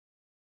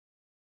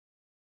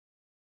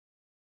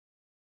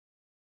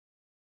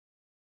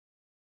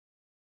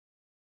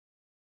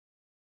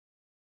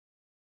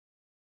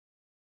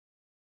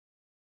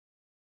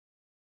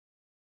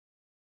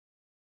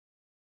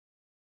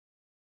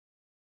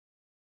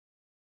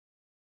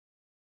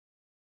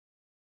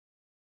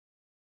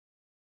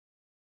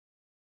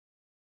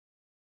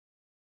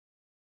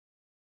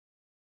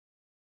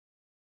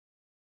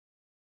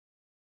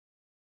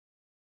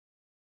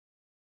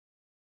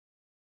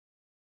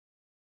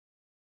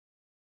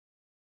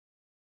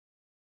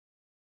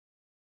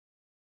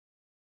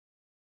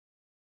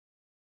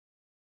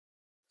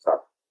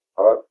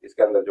और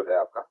इसके अंदर जो है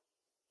आपका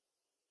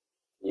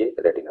ये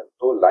रेटिनल।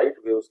 तो लाइट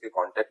वेव्स के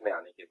कांटेक्ट में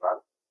आने के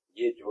बाद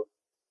ये जो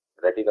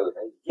रेटिनल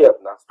है ये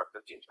अपना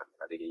स्ट्रक्चर चेंज कर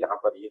लेगा। देखिए यहाँ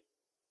पर ये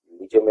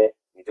नीचे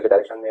के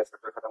डायरेक्शन में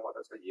स्ट्रक्चर खत्म हुआ था,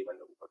 इसलिए ये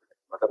मैंने ऊपर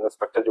मतलब अपना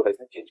स्ट्रक्चर जो है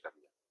इसने चेंज कर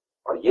लिया,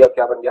 और ये अब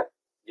क्या बन गया,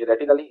 ये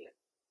रेटिनल ही है,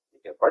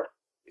 ठीक है, बट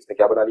इसने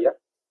क्या बना लिया,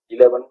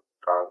 11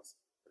 ट्रांस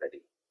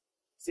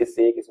रेटिनल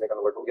से एक इसमें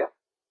कन्वर्ट हो गया,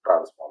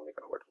 ट्रांसफॉर्म में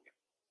कन्वर्ट हो गया,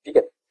 ठीक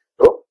है।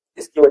 तो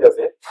इसकी वजह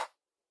से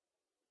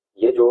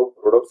ये जो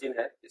रोडोप्सिन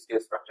है इसके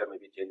स्ट्रक्चर में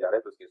भी चेंज आ रहा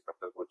है, तो इसके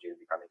स्ट्रक्चर को चेंज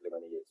दिखाने के लिए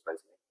मैंने ये स्लाइड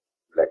में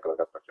ब्लैक कलर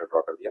का स्ट्रक्चर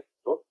ड्रॉ कर दिया।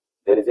 तो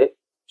there is a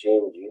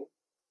change in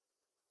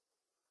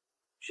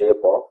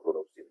shape of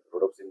rhodopsin,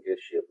 rhodopsin के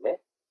शेप में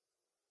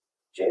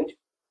चेंज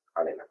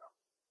आने लगा,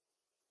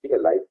 ठीक है,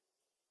 लाइट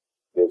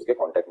वेव्स के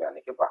कांटेक्ट में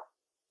आने के बाद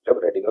जब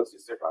रेटिनल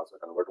इससे ट्रांस में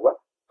कन्वर्ट हुआ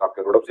तो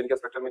आपके रोडोप्सिन के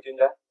स्ट्रक्चर में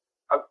चेंज आया।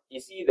 अब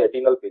इसी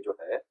रेटिनल पे जो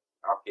है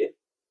आपके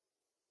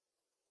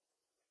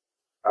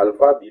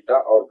अल्फा, बीटा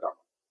और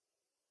गामा,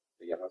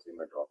 तो यहां से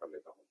मैं ड्रॉ कर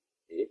लेता हूं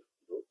 1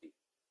 2 3,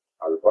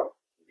 अल्फा,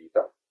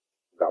 बीटा,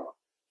 गामा।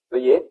 तो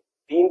ये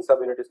 3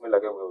 सब यूनिट इसमें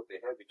लगे हुए होते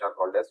हैं विच आर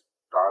कॉल्ड एज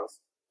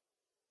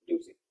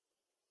ट्रांसड्यूसिन,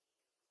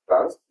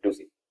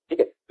 ठीक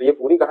है। तो ये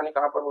पूरी कहानी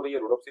कहां पर हो रही है,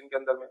 रोडोप्सिन के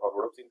अंदर में, और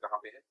रोडोप्सिन कहां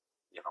पे है,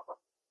 यहाँ पर,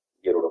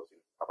 ये रोडोप्सिन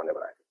अपन ने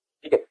बनाया था,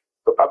 ठीक है।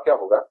 तो अब क्या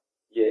होगा,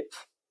 ये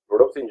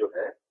रोडोप्सिन जो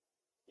है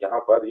यहाँ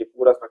पर ये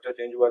पूरा स्ट्रक्चर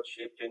चेंज हुआ,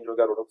 शेप चेंज हो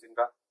गया रोडोप्सिन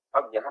का।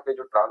 अब यहाँ पे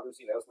जो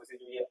ट्रांसड्यूसिन है उसमें से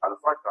जो ये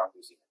अल्फा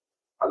ट्रांसड्यूसिन है,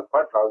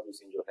 अल्फा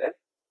ट्रांसड्यूसिन जो है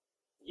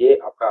ये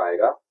आपका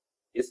आएगा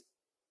इस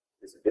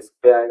डिस्क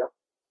पे आएगा,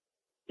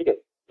 ठीक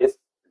है। इस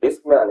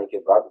डिस्क में आने के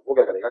बाद वो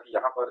क्या करेगा कि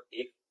यहाँ पर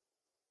एक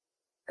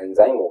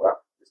एंजाइम होगा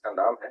जिसका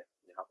नाम है,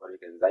 यहाँ पर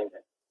एक एंजाइम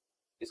है,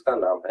 इसका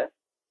नाम है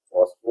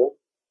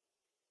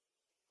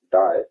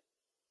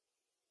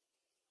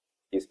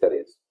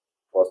फॉस्फोडाइएस्टरेज,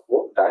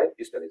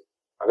 फॉस्फोडाइएस्टरेज।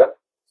 अगर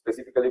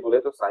स्पेसिफिकली बोले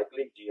तो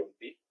साइक्लिक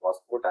जीएमपी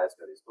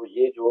फॉस्फोडाइएस्टरेज। तो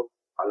ये जो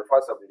अल्फा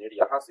सब यूनिट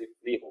यहाँ से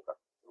फ्री होकर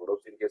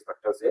रोडोप्सिन के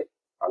स्ट्रक्चर से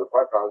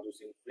अल्फा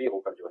ट्रांसड्यूसिन फ्री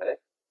होकर जो है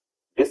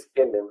डिस्क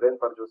के मेम्ब्रेन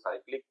पर जो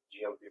साइक्लिक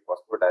जीएमपी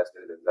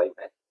फॉस्फोडाइएस्टरेज एंजाइम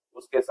है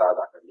उसके साथ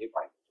आकर ये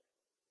बाइंड हो जाए,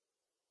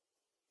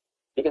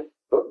 ठीक है।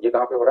 तो ये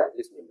कहाँ पे हो रहा है,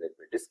 इस मेम्ब्रेन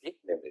पे, डिस्क की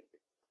मेम्ब्रेन पे।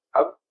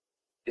 अब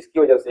इसकी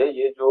वजह से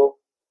ये जो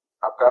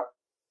आपका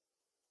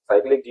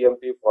साइक्लिक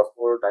जीएमपी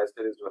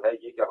फॉस्फोडाइएस्टरेज जो है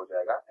ये क्या हो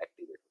जाएगा,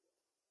 एक्टिवेट।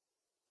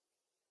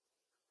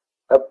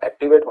 तब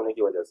एक्टिवेट होने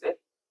की वजह से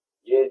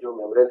ये जो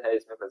मेम्ब्रेन है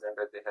इसमें प्रेजेंट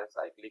रहते हैं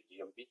साइक्लिक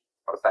जीएमपी,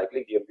 और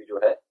साइक्लिक जीएमपी जो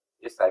है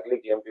इस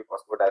साइक्लिक जीएमपी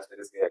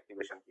फॉस्फोडाइएस्टरेज के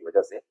एक्टिवेशन की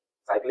वजह से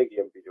साइक्लिक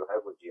जीएमपी जो है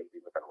वो जीएमपी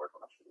में कन्वर्ट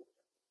होना शुरू हो जाता है,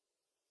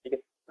 ठीक है।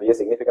 तो ये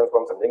सिग्निफिकेंस को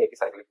हम समझेंगे कि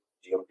साइक्लिक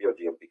जीएमपी और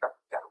जीएमपी का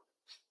क्या रोल है।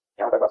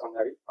 यहाँ तक बात समझ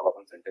आ गई। अब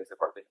अपन सेंटेंस से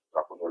पढ़ते हैं तो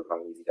आपको नोट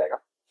बनाना इजी जाएगा।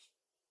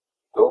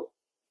 तो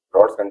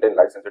rods contain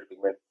light sensitive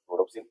pigment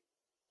rhodopsin,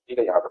 ठीक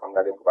है, यहाँ पे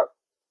समझा देने के बाद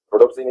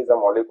rhodopsin is a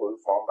molecule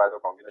formed by the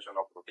combination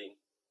of protein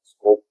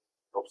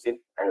scopopsin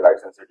and light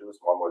sensitive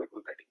small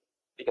molecule retinal,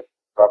 ठीक है।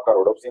 तो आपका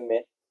rhodopsin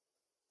में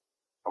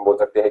हम बोल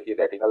सकते हैं कि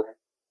रेटिनल है,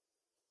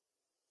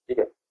 ठीक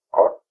है,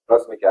 और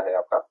प्लस में क्या है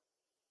आपका,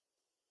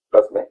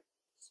 प्लस में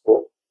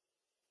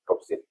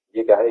स्कोपोप्सिन,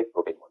 ये क्या है, एक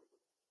प्रोटीन मॉलिक्यूल,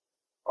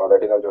 और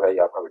रेटिनल जो है ये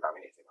आपका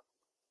विटामिन ए से बना,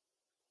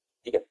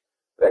 ठीक है।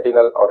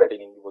 रेटिनल और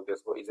रेटिनिन भी बोलते हैं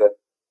इसको, is a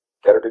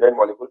carotenoid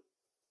molecule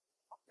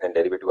and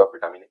derivative of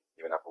vitamin A.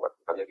 ये मैंने आपको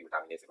बता दिया कि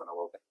विटामिन ए से बना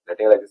हुआ होता है।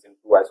 Retinal exist in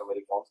 2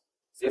 isomeric forms,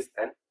 cis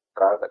and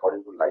trans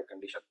according to light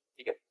condition,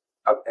 ठीक है।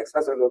 अब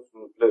extracellular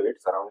fluid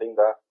surrounding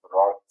the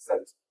rod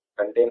sales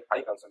contain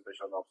high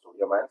concentration of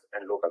sodium ions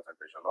and low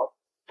concentration of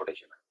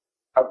potassium ions.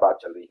 अब बात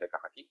चल रही है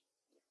कहाँ की,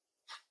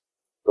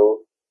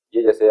 तो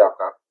ये जैसे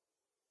आपका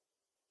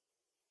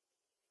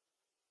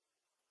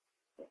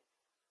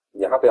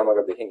यहाँ पे हम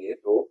अगर देखेंगे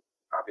तो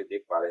आप ये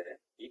देख पा रहे हैं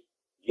कि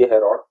ये है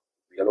रॉड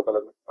येलो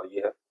कलर में और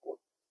ये है कोन।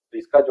 तो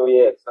इसका जो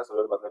ये एक्स्ट्रा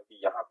सेलुलर मतलब कि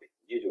यहाँ पे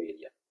ये जो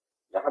एरिया है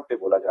यहाँ पे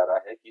बोला जा रहा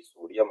है कि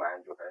सोडियम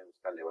आयन जो है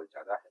उसका लेवल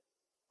ज्यादा है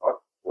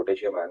और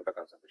पोटेशियम आयन का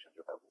कंसंट्रेशन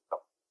जो है वो कम।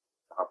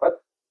 यहाँ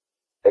पर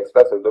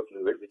extra cellular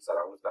fluid which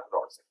surrounds the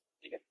rod cell,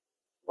 ठीक है।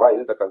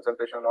 While the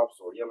concentration of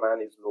sodium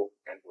ion is low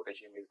and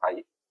potassium is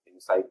high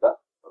inside the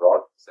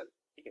rod cell,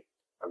 ठीक है।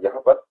 अब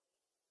यहाँ पर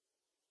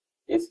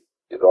इस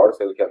रॉड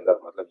सेल के अंदर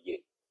मतलब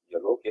ये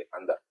येलो के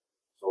अंदर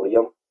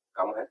सोडियम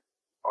कम है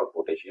और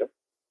पोटेशियम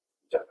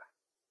ज्यादा है,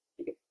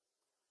 ठीक है।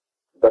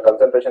 The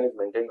concentration is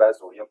maintain by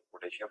sodium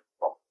potassium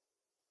bond.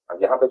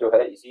 अब यहाँ पे जो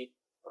है इसी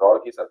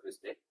रॉड की सरफेस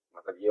पे,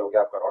 मतलब ये हो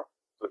गया आपका रॉड,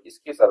 तो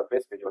इसकी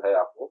सरफेस पे जो है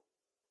आपको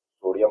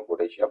सोडियम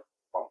पोटेशियम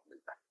बॉन्ड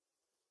मिलता है,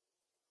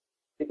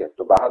 ठीक है।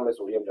 तो बाहर में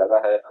सोडियम ज्यादा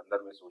है,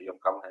 अंदर में सोडियम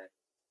कम है,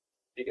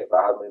 ठीक है।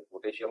 बाहर में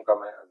पोटेशियम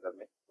कम है, अंदर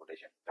में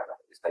पोटेशियम ज्यादा है।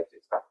 इस टाइप से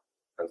इसका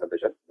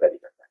कंसंट्रेशन वेरी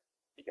करता है,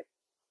 ठीक है।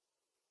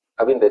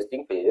 अब in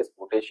resting phase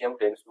potassium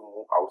tends to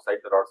move outside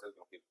the rod cell,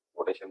 क्योंकि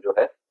पोटेशियम जो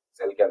है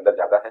सेल के अंदर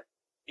ज्यादा है,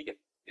 ठीक है।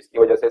 इसकी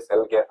वजह से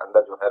सेल के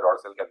अंदर जो है रॉड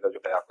सेल के अंदर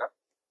जो है आपका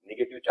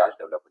नेगेटिव चार्ज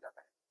डेवलप हो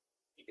जाता है,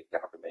 ठीक है।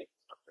 यहाँ पे मैं एक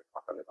स्ट्रक्चर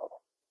कर लेता हूँ,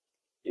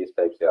 इस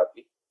टाइप से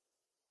आपकी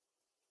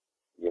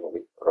ये हो गई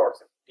रॉड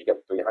सेल, ठीक है।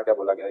 तो यहाँ क्या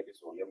बोला गया है कि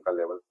सोडियम का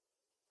लेवल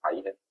हाई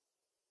है,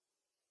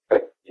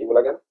 करेक्ट, यही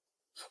बोला गया ना।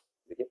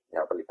 देखिए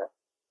यहाँ पर लिखा है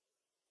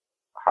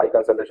हाई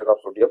कंसंट्रेशन ऑफ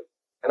सोडियम,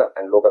 है ना,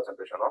 and low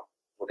concentration of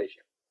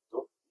potassium. तो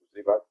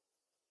दूसरी बात,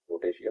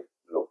 पोटेशियम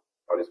लो,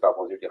 और इसका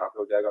अपोजिट यहाँ पे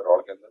हो जाएगा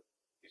रॉड के अंदर,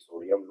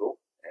 sodium low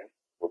and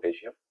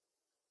potassium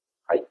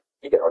high.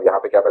 ठीक है, और यहाँ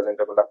पे क्या प्रेजेंट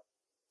है बोला,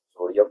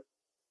 सोडियम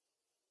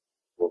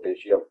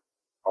पोटेशियम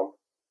कॉम्प।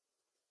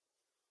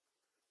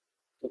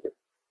 ठीक है,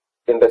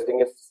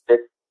 interesting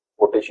state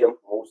potassium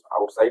moves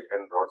outside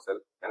and rod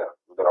cell, है ना,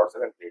 to the rod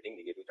cell and creating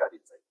negative charge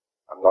inside.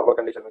 अब नॉर्मल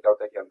कंडीशन में क्या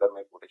होता है कि अंदर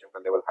में पोटेशियम का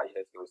लेवल हाई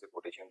है, इसकी वजह से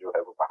पोटेशियम जो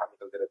है वो बाहर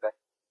निकलते रहता है,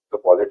 तो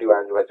पॉजिटिव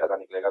आयन जो है ज्यादा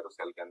निकलेगा, तो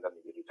सेल के अंदर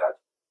नेगेटिव चार्ज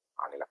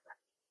आने लगता है।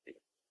 ठीक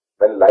है,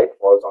 when light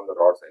falls on the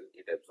rod cell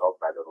it absorbed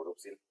by the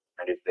rhodopsin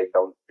and it break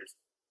down its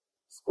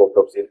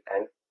scopopsin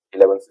and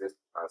 11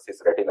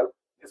 cis retinal,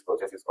 this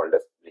process is called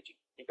as bleaching।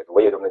 ठीक है, तो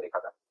वही हमने देखा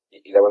था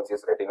कि 11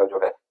 cis retinal जो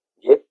है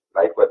ये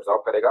लाइट को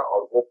एब्जॉर्ब करेगा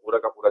और वो पूरा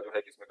का पूरा जो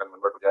है किसमें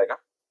कन्वर्ट हो जाएगा,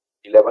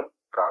 11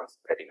 ट्रांस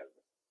रेटिनल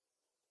में।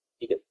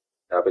 ठीक है,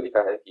 यहाँ पे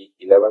लिखा है कि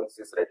 11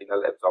 cis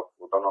retinal absorb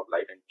photon of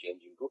light and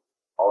change into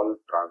all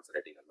trans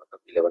retinal, मतलब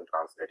 11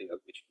 trans retinal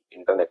which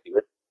in turn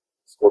activate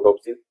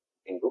scopopsin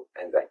into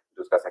enzyme,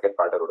 जो उसका सेकंड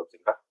पार्ट है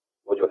rhodopsin का,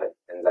 वो जो है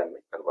एंजाइम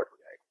में कन्वर्ट हो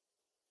जाएगा।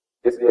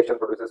 This reaction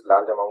produces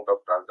large amount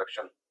of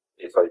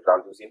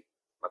ट्रांसल्यूसिन,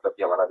 मतलब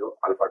कि हमारा जो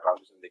अल्फा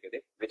ट्रांसल्यूसिन देखे थे,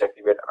 विच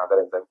एक्टिवेट अनदर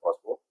एंजाइम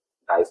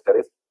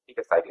फॉस्फोडाइस्टरेज। ठीक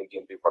है, साइक्लिक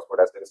जीएमपी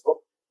फॉस्फोडाइस्टरेज को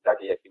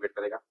जाके एक्टिवेट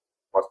करेगा।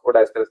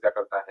 फॉस्फोडाइस्टरेज क्या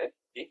करता है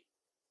कि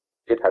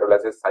it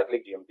हाइड्रोलाइजेस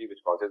cyclic GMP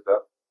which causes the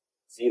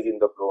seize in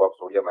the flow of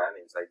sodium ion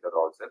inside the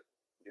rod cell.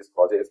 This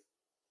causes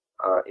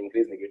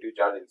increase negative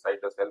charge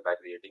inside the cell by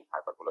creating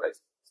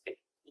हाइपरपोलराइज्ड state.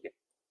 ठीक है,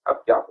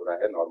 अब क्या हो रहा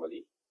है नॉर्मली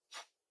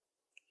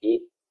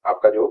कि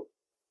आपका जो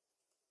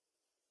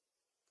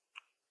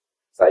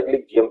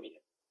साइक्लिक जीएमपी है,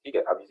 ठीक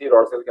है, अब इसी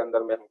रॉड सेल के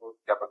अंदर में हमको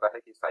क्या पता है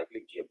कि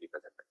साइक्लिक जीएमपी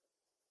प्रेजेंट है।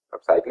 अब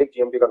साइक्लिक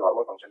जीएमपी का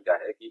नॉर्मल फंक्शन क्या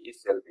है कि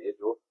इस सेल पे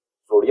जो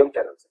सोडियम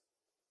चैनल्स है,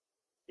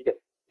 ठीक है,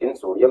 इन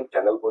सोडियम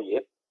चैनल को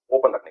ये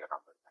ओपन रखने का काम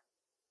करता है।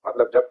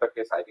 मतलब जब तक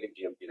के साइक्लिक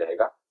जीएमपी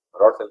रहेगा,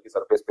 रॉड सेल की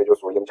सरफेस पे जो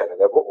सोडियम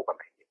चैनल है वो ओपन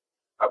रहेंगे।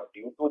 अब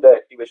due to the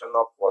activation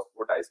of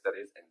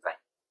फॉस्फोडाइस्टरेज enzyme,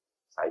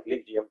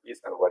 cyclic GMP is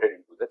converted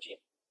into the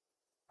GMP.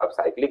 अब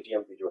साइक्लिक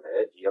जीएमपी जो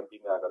है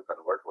जीएमपी में अगर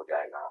कन्वर्ट हो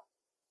जाएगा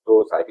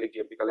तो साइक्लिक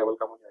जीएमपी का लेवल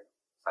कम हो जाएगा।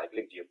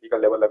 साइक्लिक जीएमपी का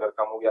लेवल अगर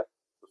कम हो गया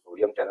तो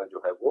सोडियम चैनल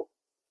जो है वो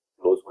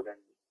क्लोज हो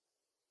जाएंगे,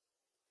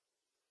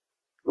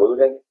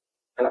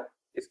 है ना।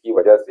 इसकी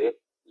वजह से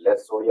less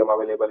sodium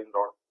available in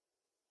rod,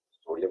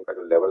 sodium का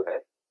जो लेवल है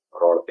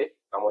रॉड पे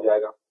कम हो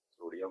जाएगा।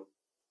 Sodium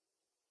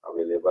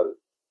available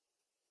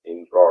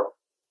in rod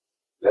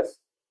less,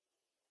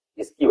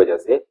 इसकी वजह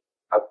से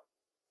अब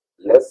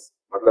लेस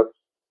मतलब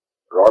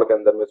रॉड के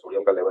अंदर में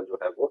सोडियम का लेवल जो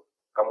है वो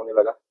कम होने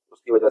लगा।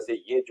 उसकी वजह से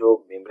ये जो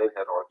मेम्ब्रेन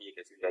है रॉड की, ये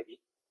कैसी हो जाएगी,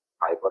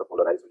 हाइपर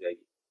पोलराइज हो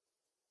जाएगी।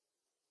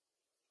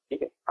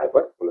 ठीक है,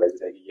 हाइपर पोलराइज हो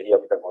जाएगी, यही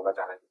अभी तक बोलना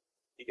चाह रहे थे।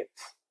 ठीक है,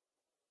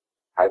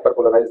 hyper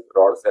polarise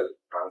rod cell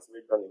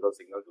transmit the neural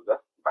signal to the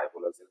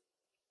bipolar cell.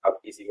 अब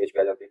इस इमेज पे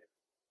आ जाते हैं,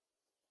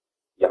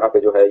 यहाँ पे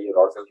जो है ये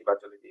रॉड सेल की बात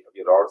चल रही थी। अब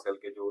ये रॉड सेल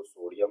के जो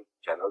सोडियम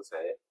चैनल्स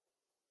है,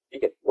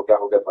 ठीक है, वो क्या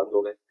हो गए, बंद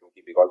हो गए,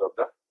 क्योंकि because of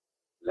the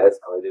less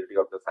availability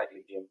of the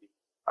cyclic GMP.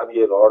 अब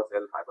ये रॉड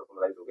सेल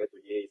हाइपरपोलराइज हो गए, तो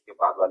ये इसके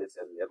बाद वाले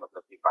सेल लेयर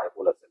मतलब कि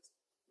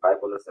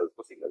बाइपोलर सेल्स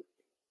को सिग्नल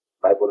देंगे।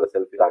 बाइपोलर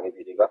सेल फिर आगे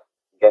भेजेगा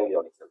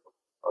गैंग्लियोनिक सेल को,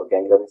 और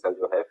गैंग्लियोनिक सेल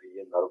जो है फिर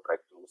ये नर्व ट्रैक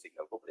थ्रू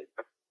सिग्नल को ब्रेन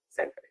तक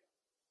सेंड करेगा।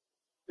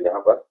 तो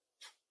यहाँ पर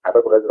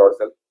हाइपरपोलराइज rod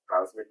cell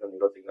transmit the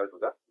neural signal to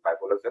the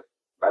bipolar cell.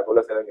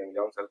 Bipolar cell and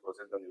ganglion cell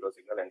process the neural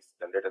signal and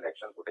generate an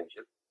action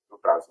potential to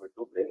transmit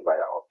to brain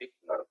via optic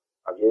nerve.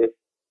 अब ये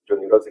जो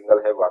neural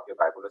signal है वो आपके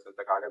bipolar cell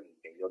तक आ गया,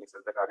 ganglionic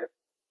cell तक आ गया,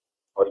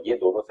 और ये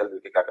दोनों सेल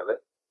मिलकर क्या कर रहे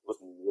हैं, उस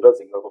न्यूरल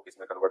सिग्नल को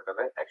किसमें कन्वर्ट कर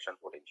रहे हैं, एक्शन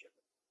पोटेंशियल।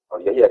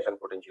 और यही एक्शन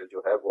पोटेंशियल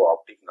जो है वो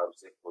ऑप्टिक नर्व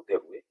से होते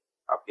हुए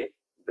आपके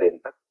ब्रेन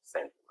तक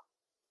सेंड होगा,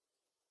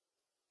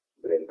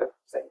 ब्रेन तक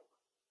सेंड होगा।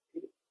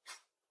 ठीक है,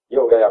 ये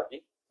हो गया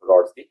आपकी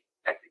रॉड्स की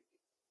एक्टिविटी।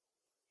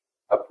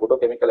 अब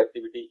photochemical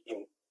activity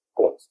in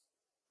cons.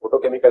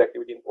 Photochemical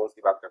activity in cons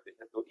की बात करते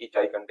हैं तो ईच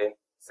आई कंटेन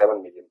 7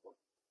 मिलियन कोन।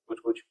 कुछ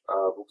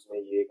बुक्स में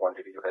ये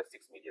क्वांटिटी जो है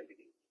 6 मिलियन भी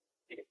दी हुई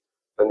है। ठीक है,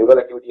 the neural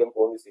activity in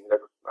cone is similar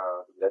to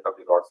that of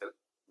the rod cell,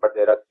 but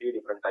there are 3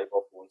 different type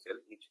of cone cell.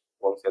 Each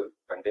cone cell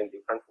contain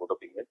different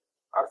photopigment,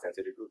 are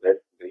sensitive to red,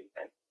 green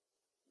and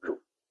blue।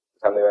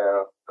 हमने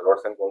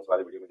rods and cones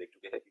वाले video में देख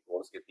चुके हैं कि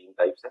cons के 3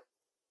 types है।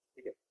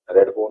 ठीक है,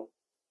 रेड कोन,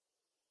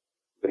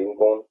 ग्रीन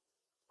कोन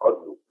और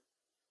ब्लू।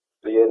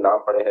 तो ये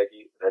नाम पड़े हैं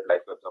कि रेड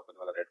लाइट को एब्जॉर्ब करने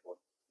वाला रेड कोन,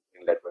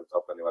 ग्रीन लाइट को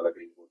एब्जॉर्ब करने वाला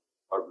ग्रीन कोन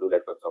और ब्लू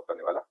लाइट को एब्जॉर्ब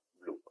करने वाला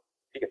ब्लू कोन।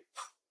 ठीक है,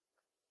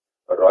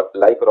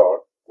 like rod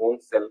cone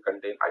cell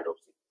contain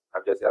आइडोप्सिन।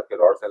 अब जैसे आपके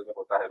रॉड सेल में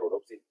होता है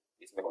रोडोप्सिन,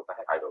 इसमें होता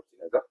है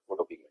आइडोप्सिन as a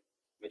फोटोपिगमेंट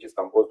which is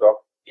composed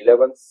of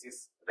 11 sis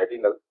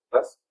retinal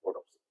plus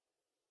rhodopsin.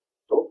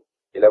 तो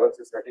 11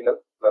 सिस रेटिनल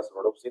प्लस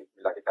रोडोप्सिन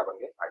मिला के क्या बन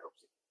गए,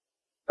 आइडोप्सिन।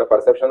 The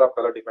perception of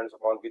colour depends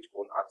upon which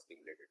cone are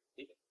stimulated.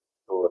 ठीक है,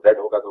 तो रेड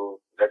होगा तो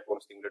रेड कोन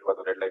स्टिमुलेट हुआ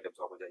तो रेड लाइट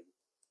एब्जॉर्ब हो जाएगी,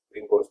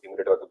 ग्रीन कोन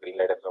स्टिमुलेट हुआ तो ग्रीन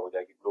लाइट एब्जॉर्ब हो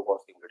जाएगी, ब्लू कोन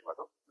स्टिमुलेट हुआ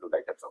तो ब्लू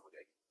लाइट एब्जॉर्ब हो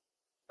जाएगी।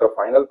 The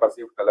final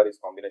perceived color is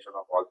combination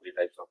of all 3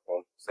 types of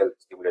cone cell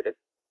stimulated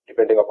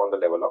depending upon the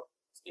level of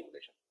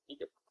stimulation।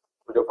 ठीक है,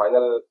 तो जो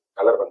फाइनल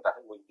कलर बनता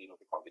है वो इन तीनों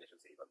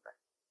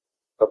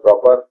the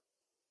proper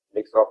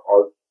mix of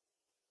all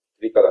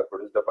three color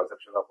produce the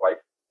perception of white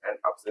and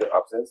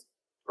absence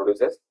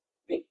produces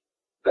the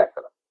black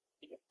color।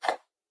 ठीक है,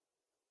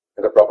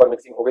 अगर प्रॉपर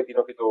मिक्सिंग हो गई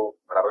तीनों की तो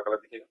बराबर कलर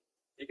दिखेगा।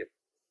 ठीक है,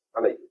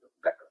 नहीं तो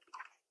ब्लैक कलर।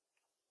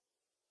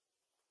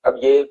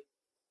 अब ये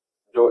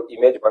जो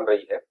इमेज बन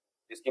रही है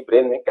इसकी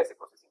ब्रेन में कैसे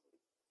प्रोसेसिंग होगी?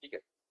 ठीक है,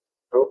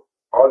 तो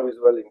all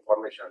visual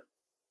information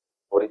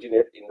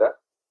originate in the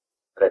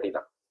retina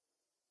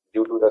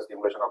due to the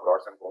stimulation of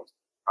rods and cones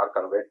are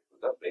conveyed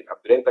to the brain.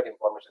 अब ब्रेन तक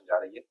इंफॉर्मेशन जा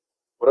रही है।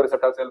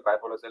 Photoreceptor cell,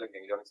 bipolar cell and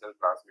ganglionic cell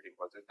transmit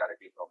impulses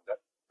directly from the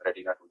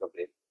retina to the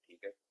brain.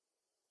 ठीक है,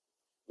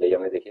 यही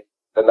हमने देखे।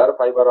 The nerve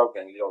fibre of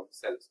ganglion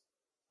cells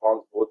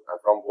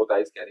from both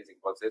eyes carries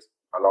impulses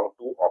along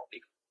two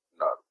optic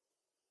nerve।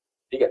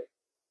 ठीक है,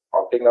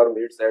 optic nerve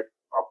meets at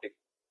optic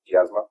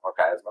chiasma or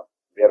chiasma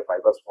where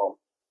fibers from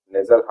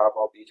nasal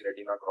half of each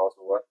retina cross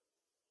over,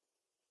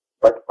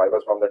 but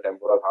fibers from the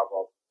temporal half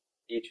of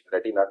each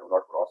retina do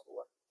not cross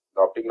over।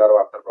 The optic nerve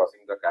after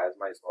crossing the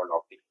chiasma is called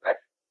optic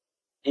tract।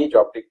 Each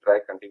optic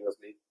tract continues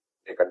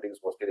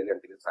posteriorly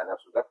until it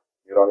synapses to the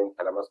neuron in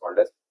thalamus called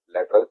as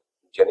lateral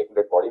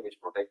geniculate body which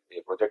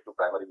project to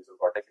primary visual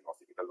cortex in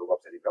occipital lobe of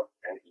cerebrum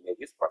and image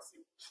is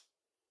perceived।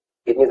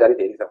 इतनी सारी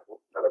देरी से आपको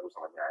ज्यादा कुछ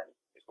समझ में आया नहीं,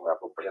 इसको मैं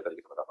आपको बढ़िया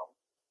तरीके से बताता हूँ।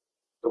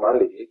 तो मान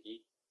लीजिए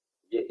कि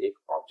ये एक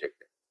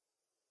ऑब्जेक्ट है।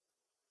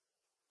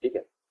 ठीक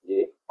है,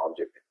 ये एक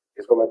ऑब्जेक्ट है,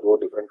 इसको मैं दो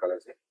डिफरेंट कलर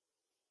से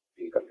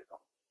फील कर लेता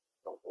हूँ।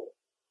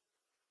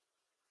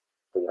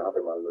 तो यहाँ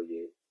पे मान लो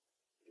ये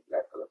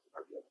ब्लैक कलर से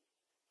भर दिया।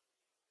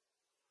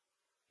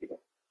 ठीक है,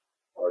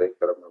 और एक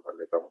तरफ मैं भर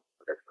लेता हूँ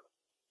रेड कलर।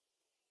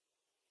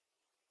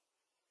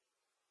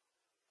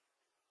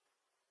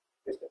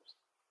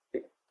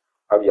 ठीक है,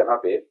 अब यहाँ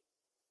पे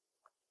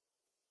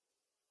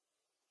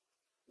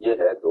ये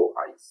है दो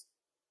आईज।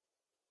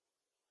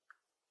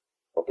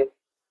 ओके,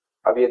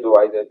 अब ये दो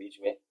आईज है, बीच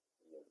में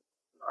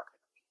नाक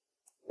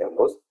है,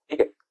 नोज। ठीक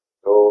है,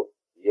 तो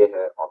ये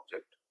है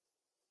ऑब्जेक्ट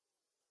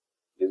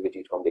जिस भी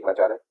चीज को हम देखना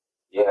चाह रहे हैं,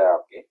 ये है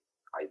आपके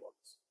आई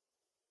बॉल्स।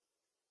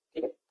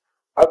 ठीक है,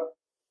 अब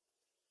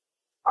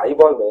आई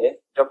बॉल में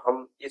जब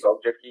हम इस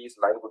ऑब्जेक्ट की इस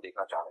लाइन को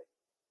देखना चाह रहे हैं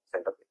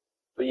सेंटर पे,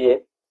 तो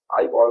ये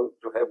आई बॉल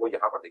जो है वो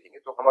यहाँ पर देखेंगे।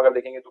 तो हम अगर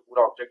देखेंगे तो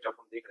पूरा ऑब्जेक्ट जब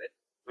हम देख रहे हैं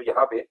तो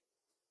यहाँ पे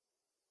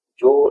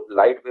जो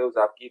लाइट वेव्स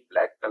आपकी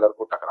ब्लैक कलर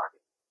को टकरा के,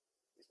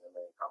 इसमें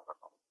मैं काम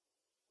करता हूँ,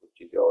 कुछ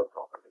चीजें और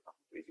ड्रॉ कर देता हूँ।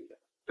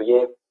 तो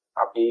ये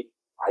आपकी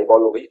आई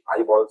बॉल हो गई।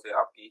 आई बॉल से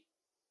आपकी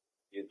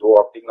ये दो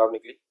ऑप्टिक नर्व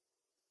निकली।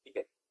 ठीक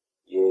है,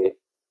 ये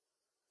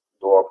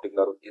दो ऑप्टिक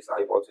नर्व इस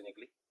आई बॉल से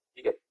निकली।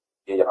 ठीक है,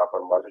 ये यहाँ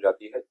पर मर्ज हो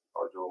जाती है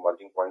और जो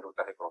मर्जिंग पॉइंट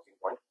होता है, क्रॉसिंग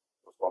पॉइंट,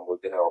 उसको हम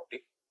बोलते हैं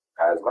ऑप्टिक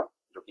कायस्मा,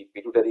 जो कि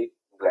पिट्यूटरी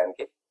ग्लैंड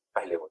के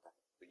पहले होता है।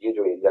 तो ये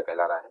जो एरिया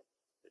कहला रहा है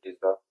इट इज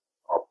द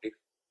ऑप्टिक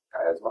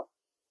कायस्मा।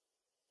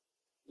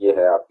 ये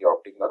है आपकी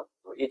ऑप्टिक नर्व।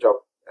 तो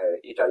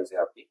ईच आई से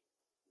आपकी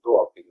दो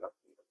ऑप्टिक नर्व।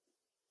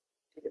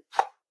 ठीक है,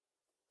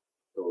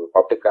 तो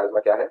ऑप्टिक कायस्मा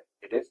क्या है?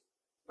 It is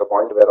the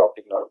point where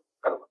optic nerve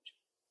converge.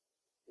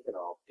 ठीक है ना,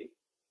 ऑप्टिक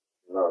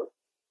नर्व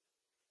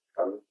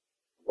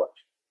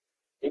कन्वर्ज।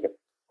 ठीक है,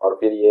 और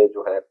फिर ये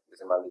जो है,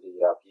 जैसे मान लीजिए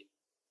ये आपकी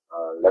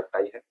लेफ्ट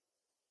आई है।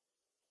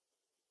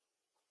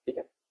 ठीक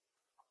है,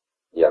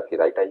 ये आपकी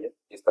राइट आई है,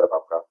 इस तरफ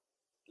आपका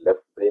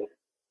लेफ्ट ब्रेन है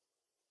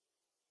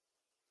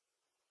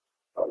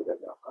और इधर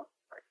में आपका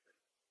राइट ब्रेन।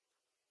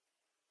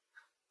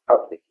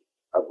 अब देखिए,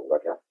 अब होगा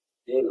क्या,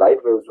 ये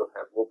लाइट वेव जो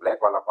है वो ब्लैक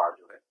वाला पार्ट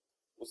जो है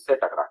उससे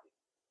टकरा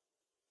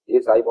के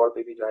इस आई बॉल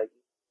पे भी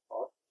जाएगी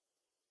और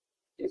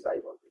इस आई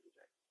बॉल पे भी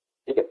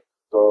जाएगी। ठीक है,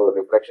 तो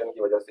रिफ्लेक्शन की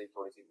वजह से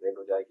थोड़ी सी बेंड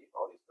हो जाएगी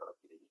और इस तरफ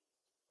गिरेगी,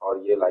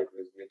 और ये लाइट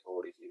वेव में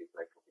थोड़ी सी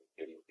रिफ्लेक्ट होकर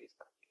टेढ़ी होकर इस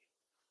तरफ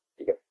गिरेगी।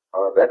 ठीक है,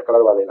 और रेड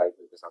कलर वाले लाइट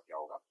वेव के साथ क्या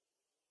होगा?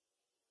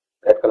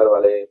 रेड कलर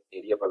वाले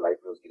एरिया पर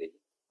लाइट वेव्स गिरेगी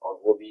और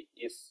वो भी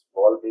इस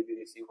बॉल पे भी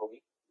रिसीव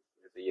होगी,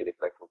 जैसे ये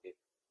रिफ्लेक्ट होके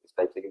इस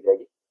टाइप से गिर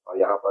जाएगी, और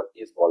यहाँ पर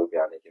इस बॉल पे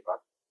आने के बाद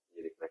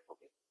ये रिफ्लेक्ट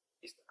होके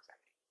इस तरह से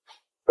आएगी।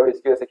 तो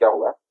इसकी वजह से क्या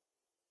होगा,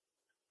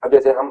 अब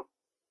जैसे हम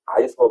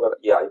आइस को अगर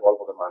ये आई बॉल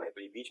को अगर माने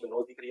तो ये बीच में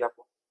नोज दिख रही है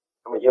आपको,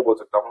 तो मैं ये बोल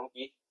सकता हूँ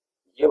कि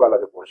ये वाला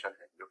जो पोर्शन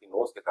है जो कि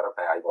नोज की तरफ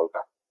है आई बॉल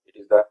का, it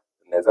is the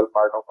nasal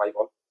part of eye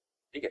ball.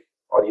 ठीक है,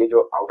 और ये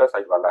जो आउटर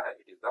साइड वाला है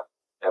it is the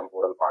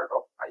temporal part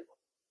of eye ball.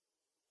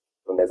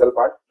 तो नेजल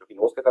पार्ट जो कि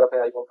नोज की तरफ है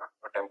आई बॉल का,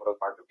 और टेम्पोरल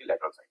पार्ट जो कि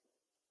लेटरल साइड,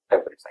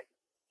 टेम्परेट साइड।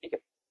 ठीक है,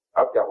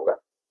 अब क्या होगा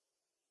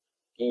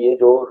कि ये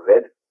जो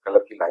रेड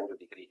कलर की लाइन जो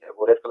दिख रही है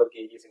वो रेड कलर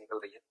के एरिया से निकल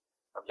रही है।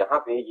 अब यहाँ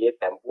पे ये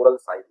टेम्पोरल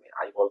साइड में,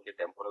 आई बॉल के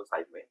टेम्पोरल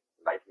साइड में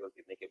लाइट वेव्स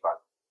गिरने के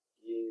बाद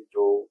ये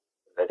जो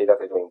रेटिना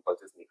से जो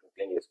इंपल्सेस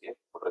निकलेंगे इसके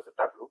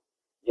फोटोरिसेप्टर थ्रू,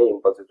 ये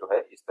इंपल्सेस जो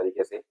है इस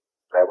तरीके से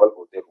ट्रेवल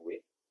होते हुए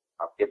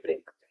आपके ब्रेन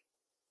तक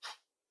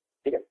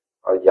जाएंगे। ठीक है,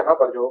 और यहाँ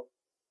पर जो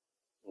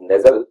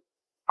नेजल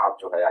आप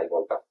जो है आई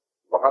बॉल का,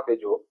 वहां पे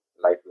जो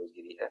लाइट वेव्स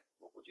गिरी है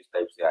वो कुछ इस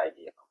टाइप से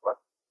आएगी यहाँ पर,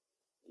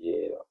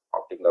 ये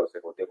ऑप्टिक नर्व से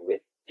होते हुए।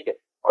 ठीक है,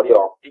 और ये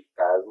ऑप्टिक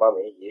कायस्मा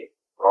में ये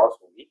क्रॉस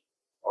होगी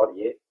और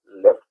ये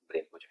लेफ्ट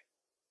ब्रेन को जाएगी।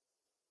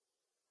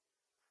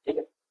 ठीक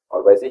है,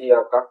 और वैसे ही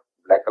आपका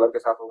ब्लैक कलर के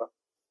साथ होगा।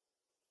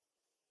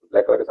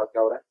 ब्लैक कलर के साथ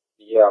क्या हो रहा है,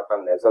 ये आपका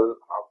नेजल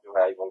हाफ जो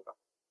है आई बॉल का,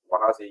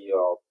 वहां से ये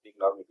ऑप्टिक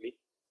नर्व निकली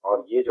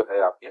और ये जो है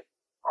आपके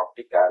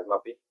ऑप्टिक कैजमा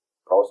पे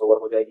क्रॉस ओवर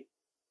हो जाएगी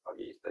और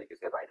ये इस तरीके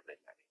से राइट ब्रेन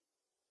में आएगी।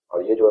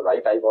 और ये जो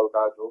राइट आई बॉल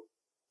का जो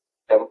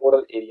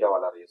टेम्पोरल एरिया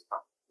वाला रेस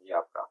था ये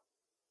आपका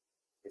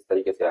इस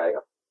तरीके से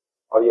आएगा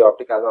और ये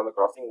ऑप्टिक कैजमा में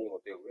क्रॉसिंग नहीं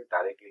होते हुए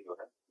डायरेक्टली जो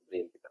है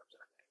ब्रेन की तरफ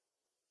चला जाएगा।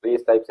 तो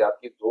इस टाइप से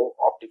आपकी दो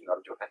ऑप्टिक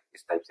नर्व जो है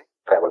इस टाइप से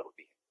ट्रेवल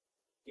होती है,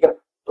 ठीक है ना।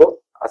 तो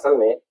असल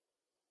में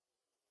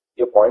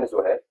ये पॉइंट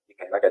जो है ये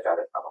कहना क्या चाह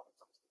रहे हैं अब हम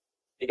समझते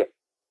हैं, ठीक है।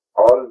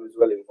 ऑल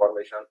विजुअल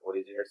इंफॉर्मेशन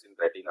ओरिजिनेट्स इन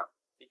रेटिना,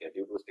 ठीक है,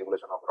 due to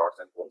stimulation of rods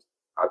and cones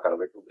are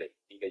conveyed to brain,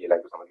 ठीक है, ये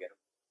लाइन तो समझ गए हम।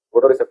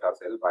 Photoreceptor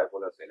cell,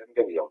 bipolar cell and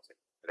ganglion cell,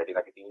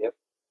 retina की 3 layer,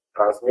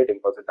 transmit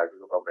impulses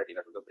directly from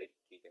retina to the brain,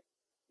 ठीक है।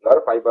 Nerve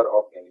fibre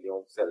of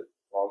ganglion cell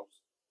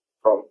forms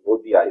from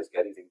both the eyes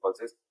carries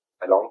impulses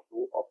along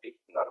to optic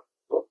nerve.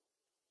 तो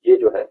ये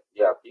जो है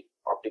ये आपकी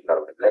optic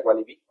nerve है, ब्लैक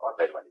वाली भी और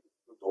रेड वाली भी,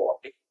 तो दो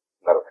ऑप्टिक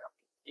नर्व है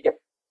आपकी, ठीक है।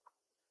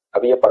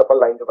 अभी ये पर्पल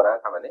लाइन जो बनाया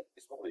था मैंने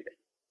इसको भूल जाइए,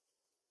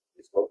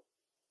 इसको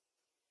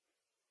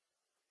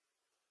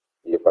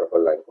ये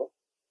पर्पल लाइन को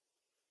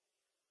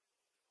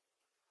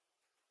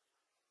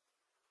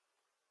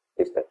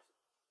इस टाइप,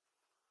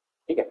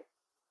 ठीक है।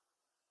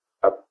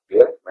 अब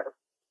क्लियर है मैडम,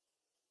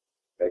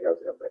 मेरे ख्याल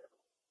से अब बैठा,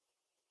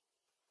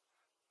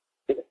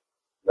 ठीक है।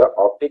 The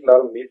optic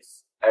nerve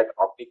meets eight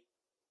optic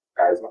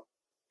कैजमा,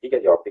 ठीक है,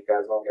 जो ऑप्टिक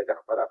कैजमा हो गया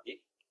जहां पर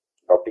आपकी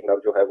ऑप्टिक नर्व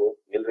जो है वो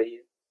मिल रही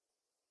है।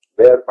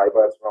 Where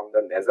fibres from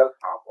the nasal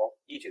half of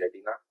each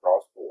retina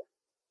cross over,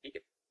 ठीक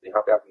है। तो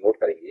यहाँ पे आप नोट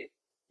करेंगे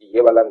कि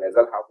ये वाला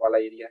नेजल हाफ वाला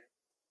एरिया है,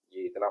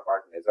 ये इतना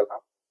पार्ट नेजल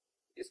हाफ,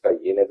 इसका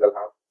ये नेजल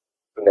हाफ,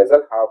 तो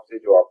नेजल हाफ से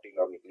जो ऑप्टिक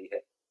नर्व निकली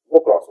है वो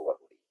क्रॉस ओवर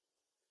हो रही है,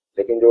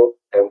 लेकिन जो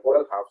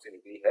टेम्पोरल हाफ से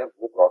निकली है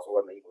वो क्रॉस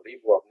ओवर नहीं हो रही,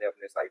 वो अपने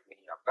अपने साइड में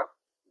ही आपका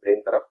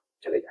ब्रेन तरफ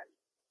चले जाएगी,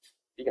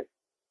 ठीक है।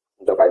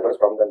 The fibers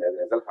from the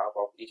nasal half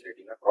of each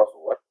retina cross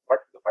over,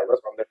 but the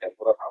fibers from the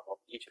temporal half of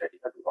each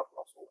retina do not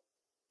cross over.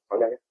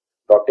 समझ आ गया?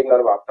 The optic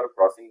nerve after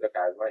crossing the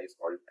chiasma is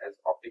called as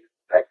optic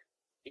tract,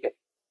 ठीक है।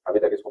 अभी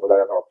तक इसको बोला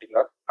जाता है ऑप्टिक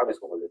नर्व, अब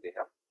इसको बोल देते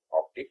हैं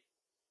ऑप्टिक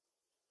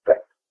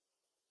ट्रैक्ट,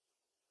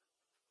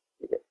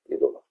 ठीक है, ये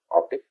दोनों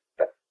optic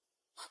tract.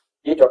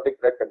 Each optic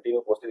tract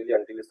continue posteriorly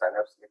until it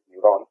synapse with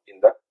neuron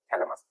in the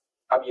thalamus.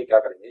 अब ये क्या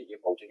करेंगे, ये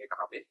पहुंचेंगे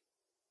कहाँ पे,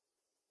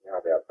 यहाँ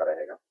पे आपका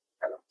रहेगा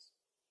थैलेमस,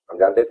 हम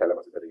जानते हैं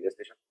thalamus is the relay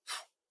station,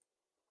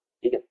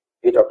 ठीक है।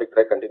 Each optic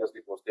tract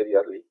continuously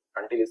posteriorly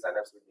until it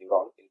synapse with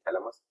neuron in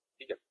thalamus,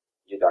 ठीक है।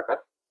 ये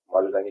जाकर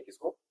मॉल हो जाएंगे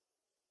किसको,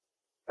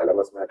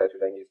 थैलेमस में अटैच हो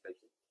जाएंगे इस टाइप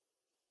से,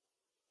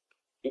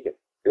 ठीक है।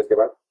 फिर उसके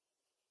बाद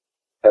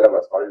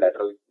थैलेमस और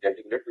लैटरल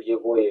जेंटिकुलेट, तो ये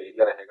वो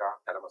एरिया रहेगा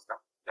थैलेमस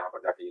का जहाँ पर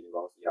जाके ये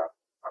न्यूरॉन्स या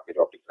आपके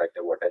जो ऑप्टिक ट्रैक्ट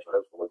है वो अटैच हो रहा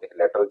है, उसको बोलते हैं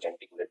लैटरल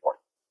जेंटिकुलेट बॉडी,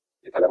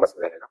 ये थैलेमस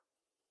में रहेगा।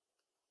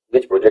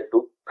 Which project to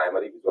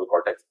primary visual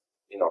cortex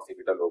in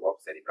occipital lobe of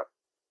cerebrum.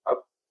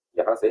 अब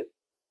यहाँ से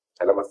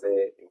थैलेमस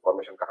से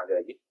इंफॉर्मेशन कहाँ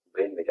जाएगी,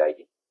 ब्रेन में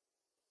जाएगी,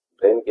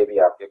 ब्रेन के भी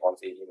आपके कौन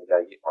से एरिया में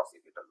जाएगी,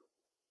 ऑक्सीपिटल लोब,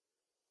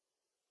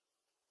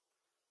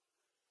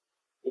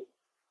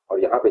 और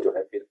यहाँ पे जो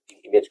है फिर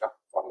इमेज का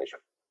फॉर्मेशन,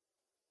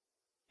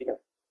 ठीक है।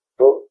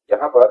 तो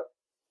यहाँ पर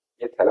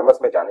ये थैलेमस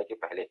में जाने के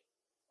पहले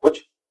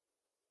कुछ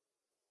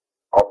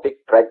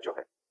ऑप्टिक ट्रैक जो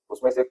है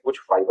उसमें से कुछ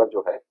फाइबर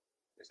जो है,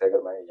 जैसे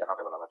अगर मैं यहाँ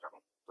पे बनाना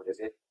चाहूँ तो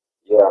जैसे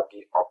ये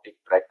आपकी ऑप्टिक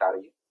ट्रैक्ट आ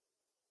रही है,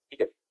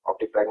 ठीक है।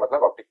 ऑप्टिक ट्रैक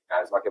मतलब ऑप्टिक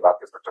कैजमा के बाद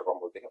के स्ट्रक्चर को हम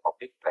बोलते हैं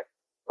ऑप्टिक ट्रैक।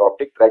 तो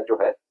ऑप्टिक ट्रैक जो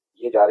है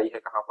ये जा रही है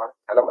कहाँ पर,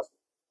 थैलेमस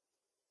में,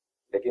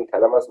 लेकिन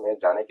थैलेमस में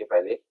जाने के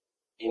पहले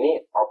इन्हीं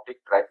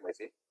ऑप्टिक ट्रैक में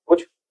से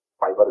कुछ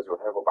फाइबर जो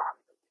है वो बाहर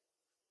निकलते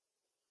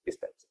हैं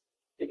इस टाइप से,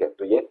 ठीक है।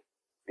 तो ये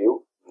व्यू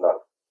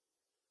नर्व,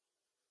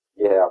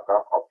 ये है आपका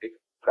ऑप्टिक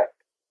ट्रैक,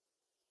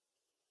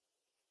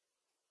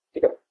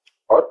 ठीक है।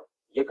 और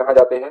ये कहाँ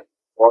जाते हैं,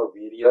 फॉर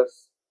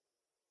वेरियस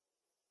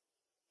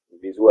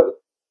विजुअल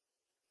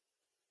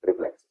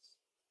रिफ्लेक्सेस,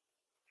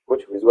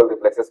 कुछ विजुअल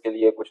रिफ्लेक्सेस के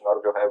लिए कुछ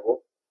नर्व जो है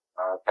वो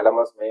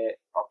थैलेमस में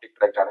ऑप्टिक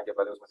ट्रैक जाने के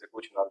पहले उसमें से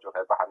कुछ नर्व जो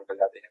है बाहर निकल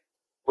जाते हैं,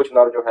 कुछ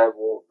नर्व जो है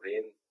वो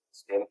ब्रेन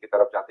स्टेम की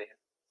तरफ जाते हैं,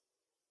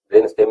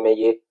 ब्रेन स्टेम में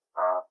ये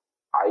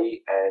आई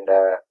एंड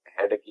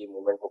हेड की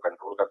मूवमेंट को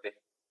कंट्रोल करते हैं,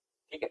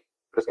 ठीक है।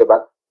 फिर उसके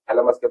बाद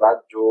थैलेमस के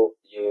बाद जो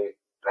ये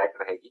ट्रैक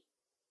रहेगी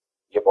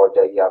ये पहुंच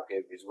जाएगी आपके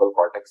विजुअल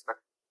कॉर्टेक्स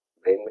तक,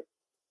 ब्रेन में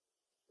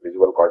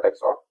विजुअल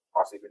कॉर्टेक्स और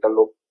ऑक्सीपिटल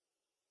लोब,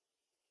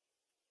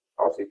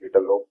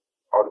 ऑक्सीपिटल लोब,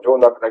 और जो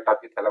नर्व ट्रैक्ट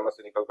आपकी थैलेमस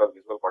से निकलकर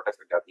विजुअल कॉर्टेक्स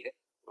तक जाती है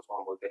उसको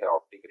हम बोलते हैं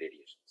ऑप्टिक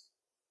रेडिएशन,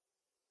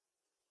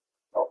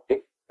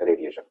 ऑप्टिक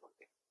रेडिएशन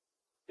बोलते हैं,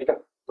 ठीक है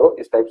ना। तो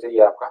इस टाइप से ये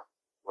आपका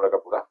पूरा का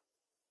पूरा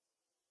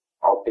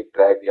ऑप्टिक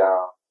ट्रैक या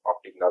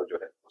ऑप्टिक नर्व जो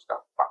है उसका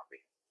पाथवे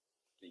है।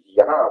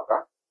 तो यहाँ आपका